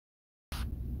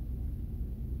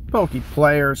Poke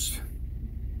players.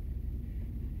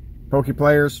 Poke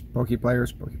players. Poke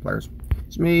players. Poke players.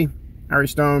 It's me, Harry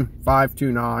Stone,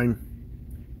 529.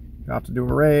 About to do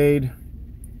a raid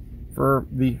for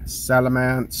the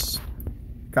Salamance.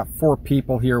 Got 4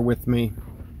 people here with me.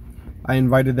 I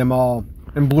invited them all.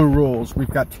 And blue rules, we've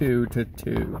got 2 to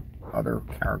 2 other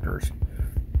characters.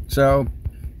 So,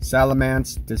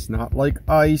 Salamance does not like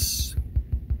ice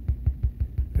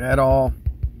at all.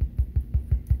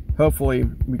 Hopefully,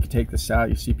 we can take this out.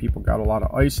 You see people got a lot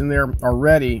of ice in there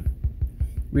already.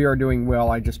 We are doing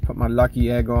well. I just put my lucky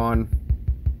egg on.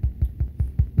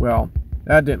 Well,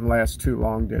 that didn't last too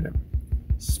long, did it?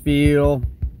 Spiel,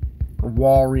 or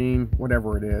Walrein,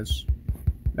 whatever it is.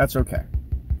 That's okay.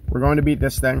 We're going to beat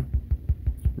this thing.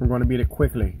 We're going to beat it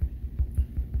quickly.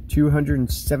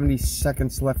 270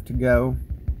 seconds left to go.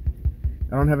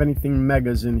 I don't have anything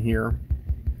megas in here.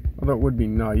 Although it would be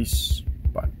nice.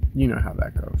 But you know how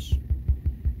that goes.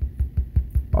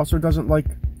 Also doesn't like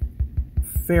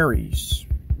fairies.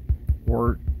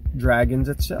 Or dragons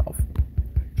itself.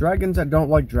 Dragons that don't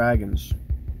like dragons.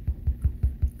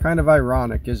 Kind of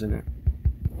ironic, isn't it?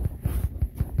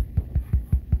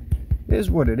 It is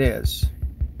what it is.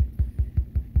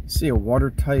 See a water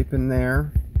type in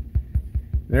there.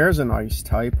 There's an ice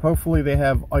type. Hopefully they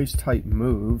have ice type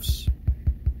moves.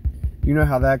 You know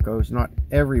how that goes. Not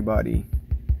everybody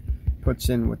puts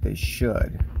in what they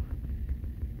should.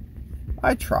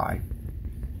 I try.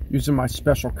 Using my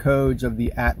special codes of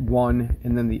the @1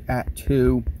 and then the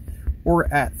 @2 or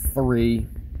 @3.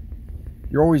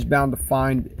 You're always bound to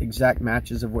find exact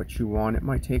matches of what you want. It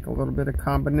might take a little bit of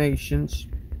combinations,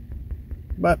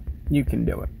 but you can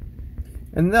do it.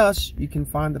 And thus, you can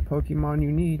find the Pokemon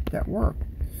you need that work.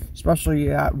 Especially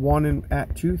 @1 and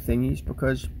 @2 thingies,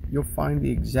 because you'll find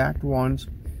the exact ones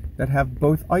that have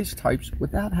both ice types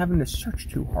without having to search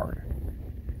too hard.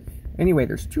 Anyway,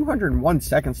 there's 201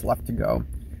 seconds left to go.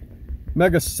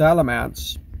 Mega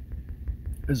Salamance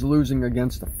is losing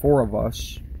against the 4 of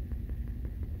us.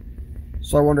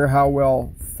 So I wonder how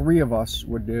well 3 of us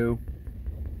would do.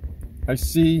 I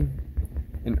see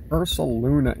an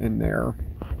Ursaluna in there.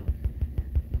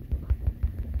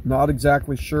 Not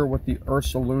exactly sure what the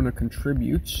Ursaluna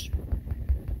contributes,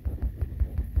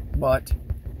 but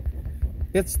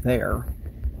it's there.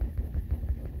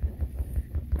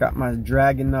 Got my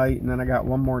Dragonite, and then I got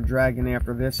one more dragon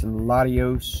after this, and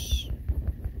Latios,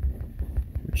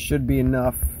 which should be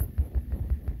enough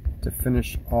to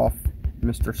finish off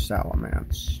Mr.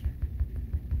 Salamance.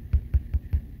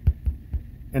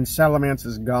 And Salamance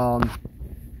is gone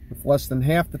with less than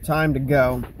half the time to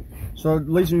go. So it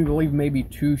leads me to believe maybe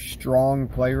 2 strong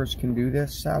players can do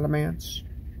this, Salamance.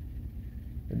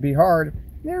 It'd be hard.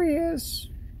 There he is.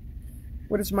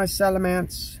 What is my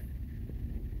Salamance?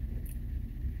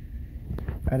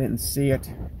 I didn't see it.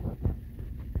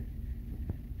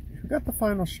 Who got the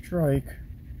final strike?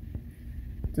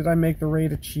 Did I make the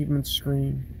raid achievement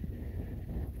screen?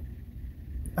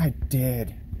 I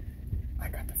did. I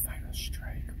got the final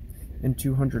strike. And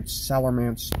 200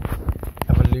 Salamance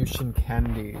evolution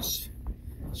candies.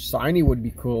 Shiny would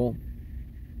be cool.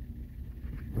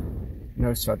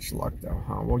 No such luck though,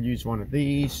 huh? We'll use one of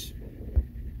these.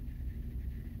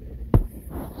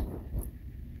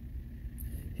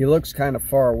 He looks kind of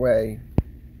far away,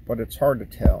 but it's hard to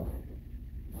tell.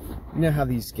 You know how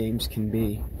these games can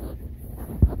be.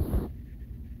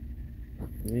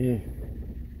 Yeah.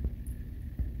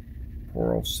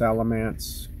 Poor old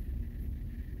Salamance.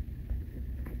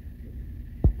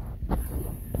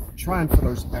 Trying for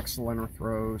those excellent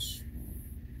throws.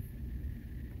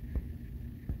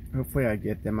 Hopefully I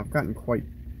get them. I've gotten quite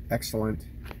excellent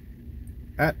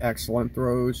at excellent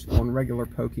throws on regular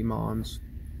Pokemons.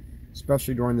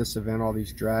 Especially during this event, all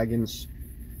these dragons.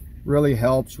 Really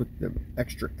helps with the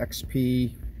extra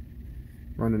XP.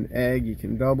 Run an egg, you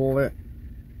can double it.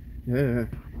 Yeah.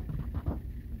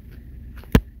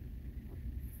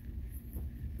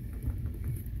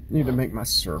 Need to make my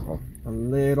circle a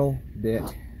little bit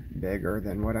bigger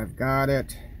than what I've got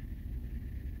it.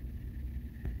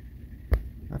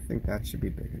 I think that should be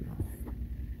big enough.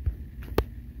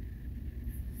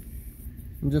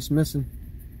 I'm just missing.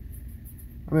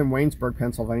 I'm in Waynesburg,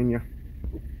 Pennsylvania.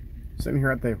 Sitting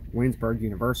here at the Waynesburg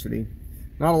University.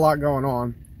 Not a lot going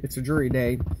on. It's a jury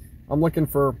day. I'm looking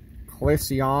for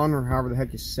Glaceon, or however the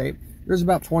heck you say it. There's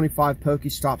about 25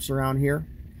 Pokestops around here.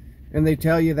 And they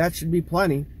tell you that should be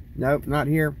plenty. Nope, not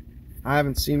here. I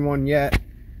haven't seen one yet.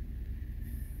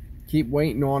 Keep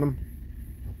waiting on them.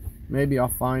 Maybe I'll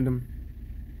find them.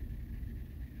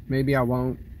 Maybe I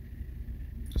won't.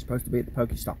 It's supposed to be at the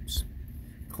Pokestops.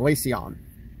 Glaceon.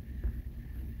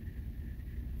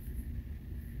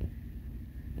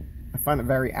 find it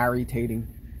very irritating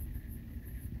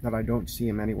that I don't see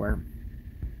him anywhere.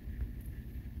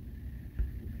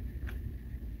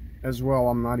 As well,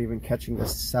 I'm not even catching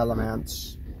this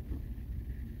Salamance.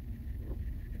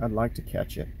 I'd like to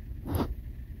catch it.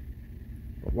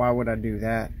 But why would I do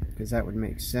that? Because that would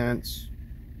make sense.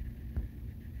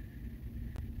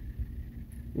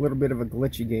 A little bit of a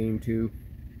glitchy game too.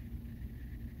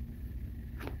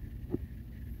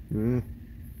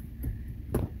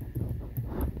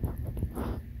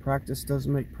 Practice does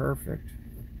make perfect.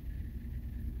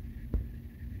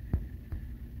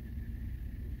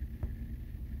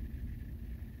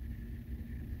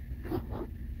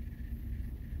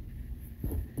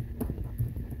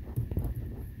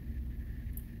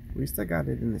 At least I got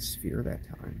it in the sphere that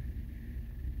time.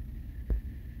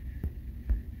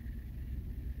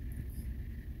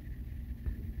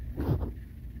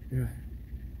 Yeah.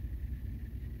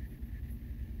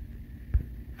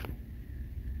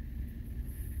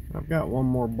 I've got one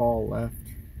more ball left.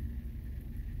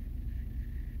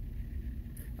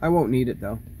 I won't need it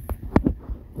though.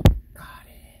 Got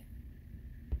it.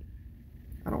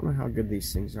 I don't know how good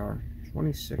these things are.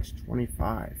 26,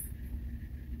 25.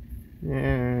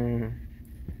 Yeah.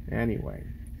 Anyway,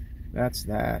 that's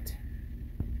that.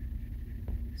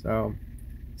 So,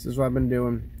 this is what I've been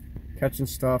doing. Catching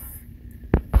stuff.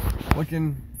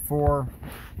 Looking for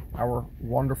our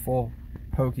wonderful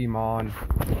Pokemon.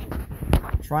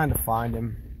 Trying to find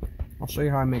him. I'll show you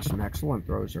how I make some excellent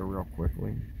throws there real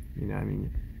quickly. You know what I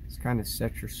mean? Just kind of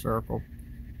set your circle.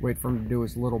 Wait for him to do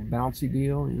his little bouncy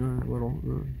deal. You know, little.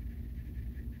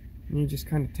 And you just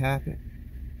kind of tap it.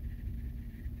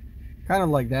 Kind of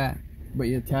like that. But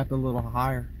you tap it a little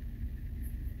higher.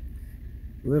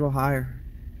 A little higher.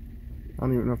 I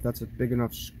don't even know if that's a big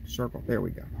enough circle. There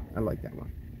we go. I like that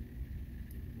one.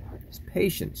 It's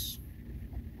patience.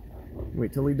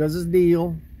 Wait till he does his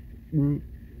deal.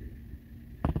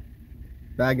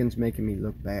 Baggins making me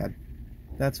look bad.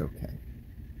 That's okay.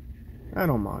 I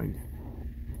don't mind.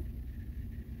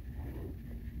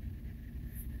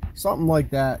 Something like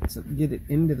that to get it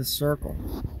into the circle.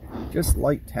 Just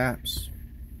light taps.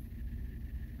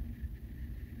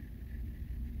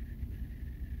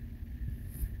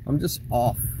 I'm just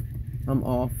off. I'm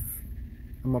off.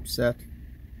 I'm upset.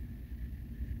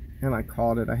 And I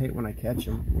caught it. I hate when I catch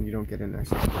them when you don't get in there.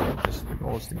 So just the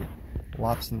goal is to get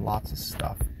lots and lots of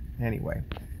stuff. Anyway,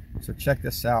 so check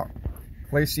this out.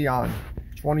 Glaceon,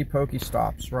 20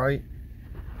 Pokestops, right?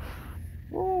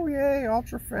 Oh yay,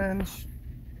 Ultra Friends.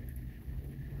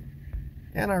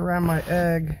 And I ran my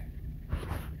egg.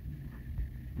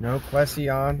 No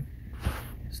Glaceon.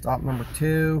 Stop number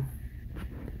 2,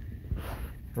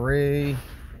 3,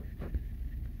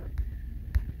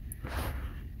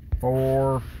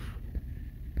 4,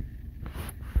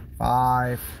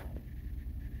 5,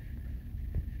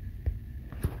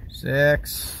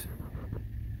 6,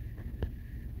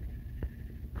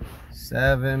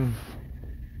 7,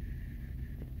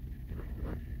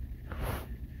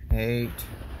 8,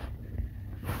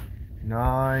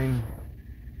 9,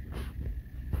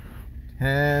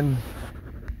 10,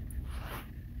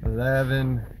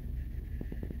 11,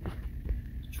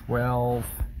 12,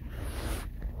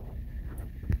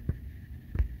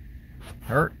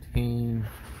 13,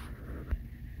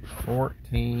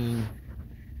 14,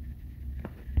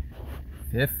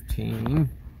 15,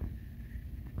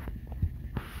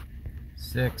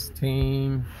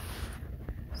 16,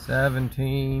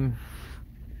 17,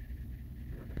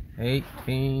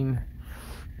 18,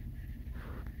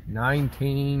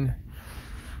 19,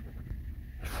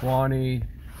 20,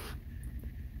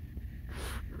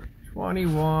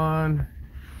 21,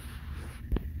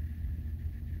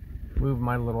 move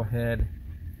my little head,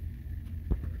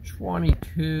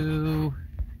 22,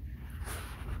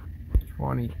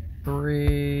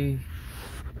 23,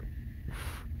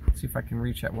 let's see if I can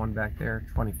reach that one back there,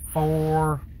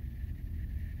 24,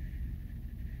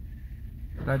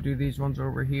 did I do these ones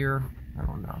over here? I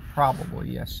don't know, probably,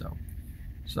 yes so.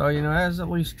 So, you know, that's at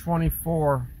least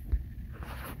 24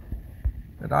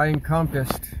 that I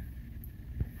encompassed.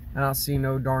 I don't see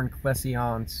no darn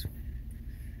Glaceons.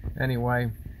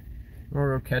 Anyway,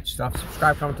 we'll go catch stuff.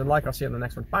 Subscribe, comment, and like. I'll see you in the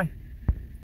next one. Bye.